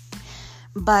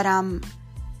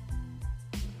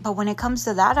 But when it comes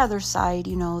to that other side,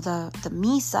 the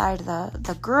me side,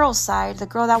 the girl side, the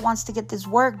girl that wants to get this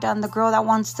work done, the girl that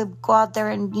wants to go out there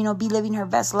and, be living her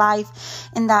best life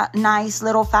in that nice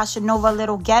little Fashion Nova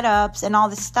little get-ups and all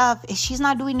this stuff, she's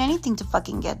not doing anything to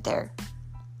fucking get there,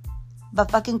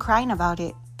 but fucking crying about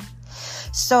it.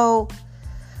 So,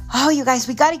 you guys,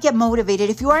 we got to get motivated.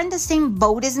 If you are in the same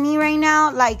boat as me right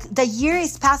now, like the year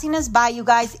is passing us by, you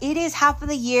guys. It is half of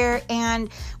the year and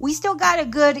we still got a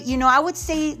good, I would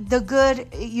say the good,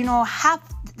 half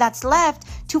that's left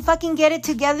to fucking get it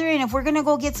together. And if we're going to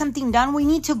go get something done, we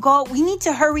need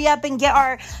to hurry up and get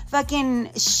our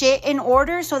fucking shit in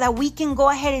order so that we can go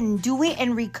ahead and do it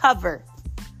and recover.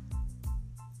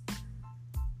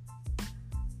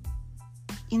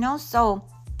 So...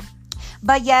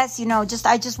 But yes,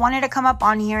 I just wanted to come up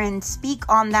on here and speak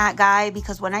on that guy,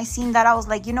 because when I seen that, I was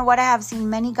like, you know what? I have seen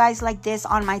many guys like this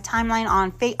on my timeline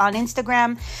on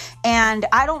Instagram, and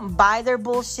I don't buy their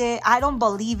bullshit. I don't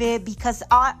believe it, because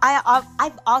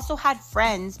I've also had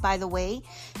friends, by the way,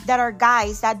 that are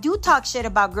guys that do talk shit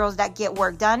about girls that get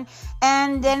work done,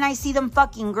 and then I see them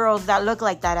fucking girls that look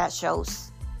like that at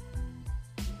shows.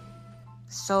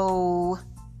 So,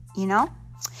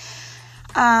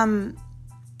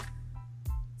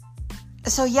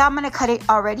 So yeah, I'm going to cut it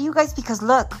already, you guys, because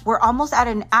look, we're almost at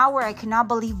an hour. I cannot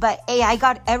believe, but hey, I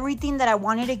got everything that I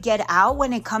wanted to get out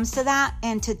when it comes to that.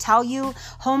 And to tell you,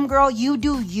 homegirl, you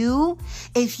do you.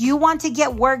 If you want to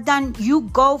get work done, you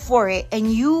go for it.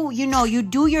 And you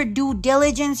do your due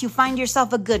diligence. You find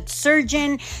yourself a good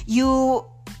surgeon. You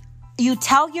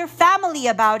tell your family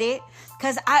about it,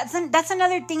 because that's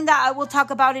another thing that I will talk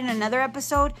about in another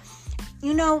episode.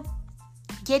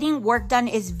 Getting work done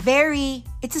is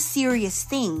it's a serious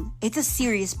thing. It's a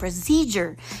serious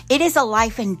procedure. It is a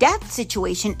life and death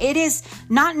situation. It is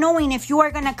not knowing if you are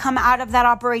going to come out of that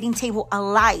operating table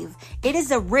alive. It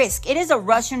is a risk. It is a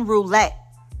Russian roulette.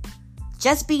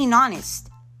 Just being honest.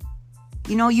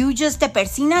 You just te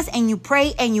persinas and you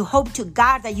pray and you hope to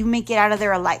God that you make it out of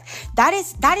there alive. That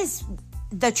is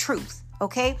the truth.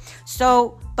 Okay?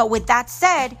 So, but with that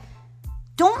said,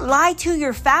 don't lie to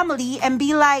your family and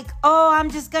be like, oh, I'm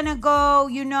just going to go,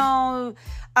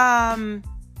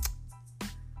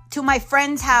 to my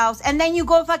friend's house. And then you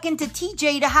go fucking to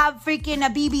TJ to have freaking a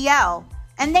BBL.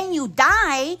 And then you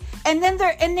die. And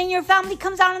then your family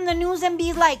comes out in the news and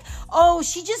be like, oh,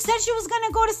 she just said she was going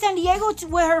to go to San Diego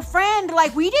with her friend.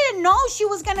 Like, we didn't know she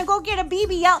was going to go get a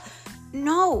BBL.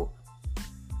 No.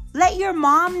 Let your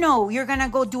mom know you're going to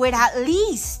go do it at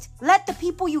least. Let the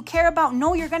people you care about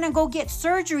know you're going to go get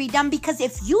surgery done, because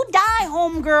if you die,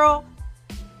 homegirl,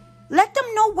 let them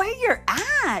know where you're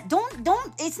at. Don't,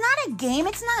 it's not a game.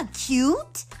 It's not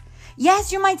cute.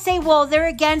 Yes, you might say, well, they're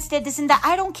against it, this and that.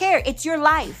 I don't care. It's your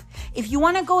life. If you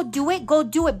want to go do it, go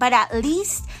do it. But at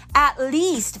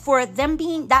least for them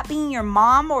being your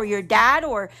mom or your dad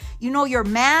or, your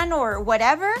man or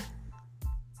whatever,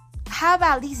 have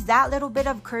at least that little bit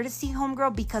of courtesy,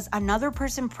 homegirl, because another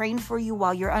person praying for you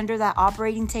while you're under that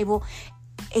operating table,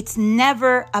 it's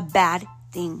never a bad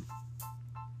thing.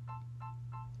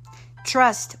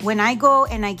 Trust, when I go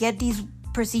and I get these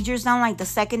procedures done, like the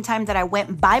second time that I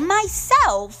went by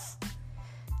myself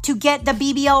to get the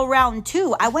BBL round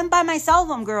 2, I went by myself,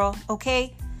 homegirl,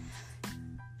 okay?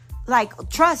 Like,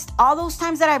 trust, all those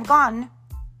times that I've gone,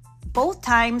 both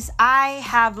times I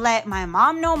have let my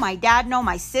mom know, my dad know,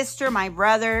 my sister, my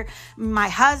brother, my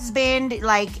husband,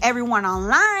 like everyone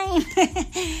online,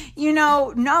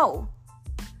 no.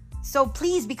 So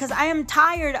please, because I am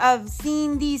tired of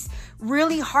seeing these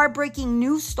really heartbreaking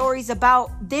news stories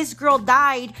about this girl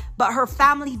died, but her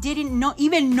family didn't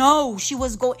even know she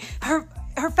was going.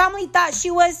 Her family thought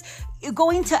she was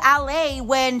going to LA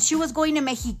when she was going to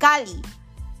Mexicali.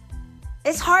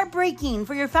 It's heartbreaking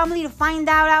for your family to find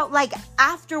out like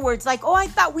afterwards. Like, oh,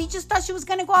 we just thought she was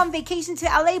going to go on vacation to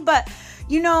LA, but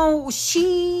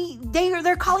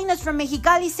they're calling us from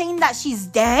Mexicali saying that she's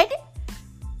dead.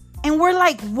 And we're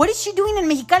like, what is she doing in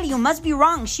Mexicali? You must be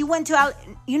wrong. She went to LA.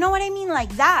 You know what I mean?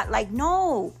 Like that. Like,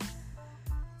 no.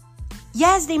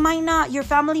 Yes, your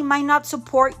family might not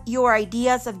support your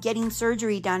ideas of getting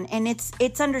surgery done. And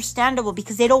it's understandable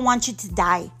because they don't want you to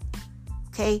die.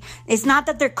 Okay? It's not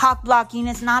that they're cock blocking.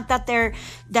 It's not that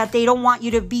they don't want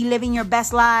you to be living your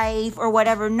best life or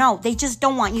whatever. No, they just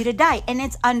don't want you to die. And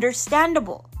it's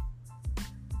understandable.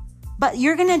 But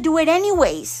you're going to do it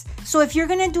anyways. So if you're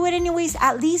going to do it anyways,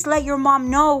 at least let your mom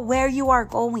know where you are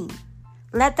going.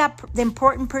 Let the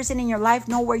important person in your life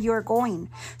know where you're going.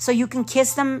 So you can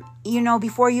kiss them,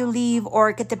 before you leave,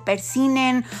 or que te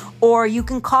persinen, or you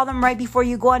can call them right before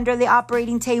you go under the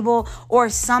operating table or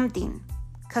something.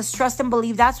 Because trust and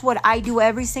believe, that's what I do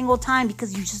every single time,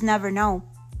 because you just never know.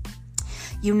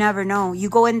 You never know. You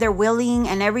go in there willing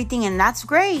and everything, and that's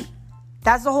great.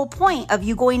 That's the whole point of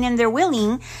you going in there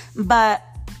willing, but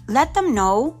let them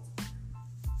know,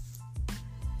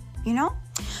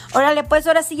 Órale, pues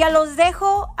ahora sí ya los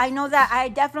dejo. I know that I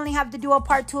definitely have to do a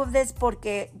part 2 of this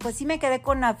porque pues sí me quedé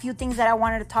con a few things that I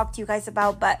wanted to talk to you guys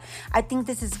about, but I think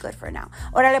this is good for now.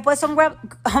 Órale, pues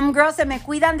homegirl, se me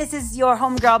cuidan. This is your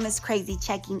homegirl, Miss Crazy,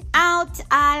 checking out.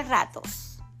 Al ratos.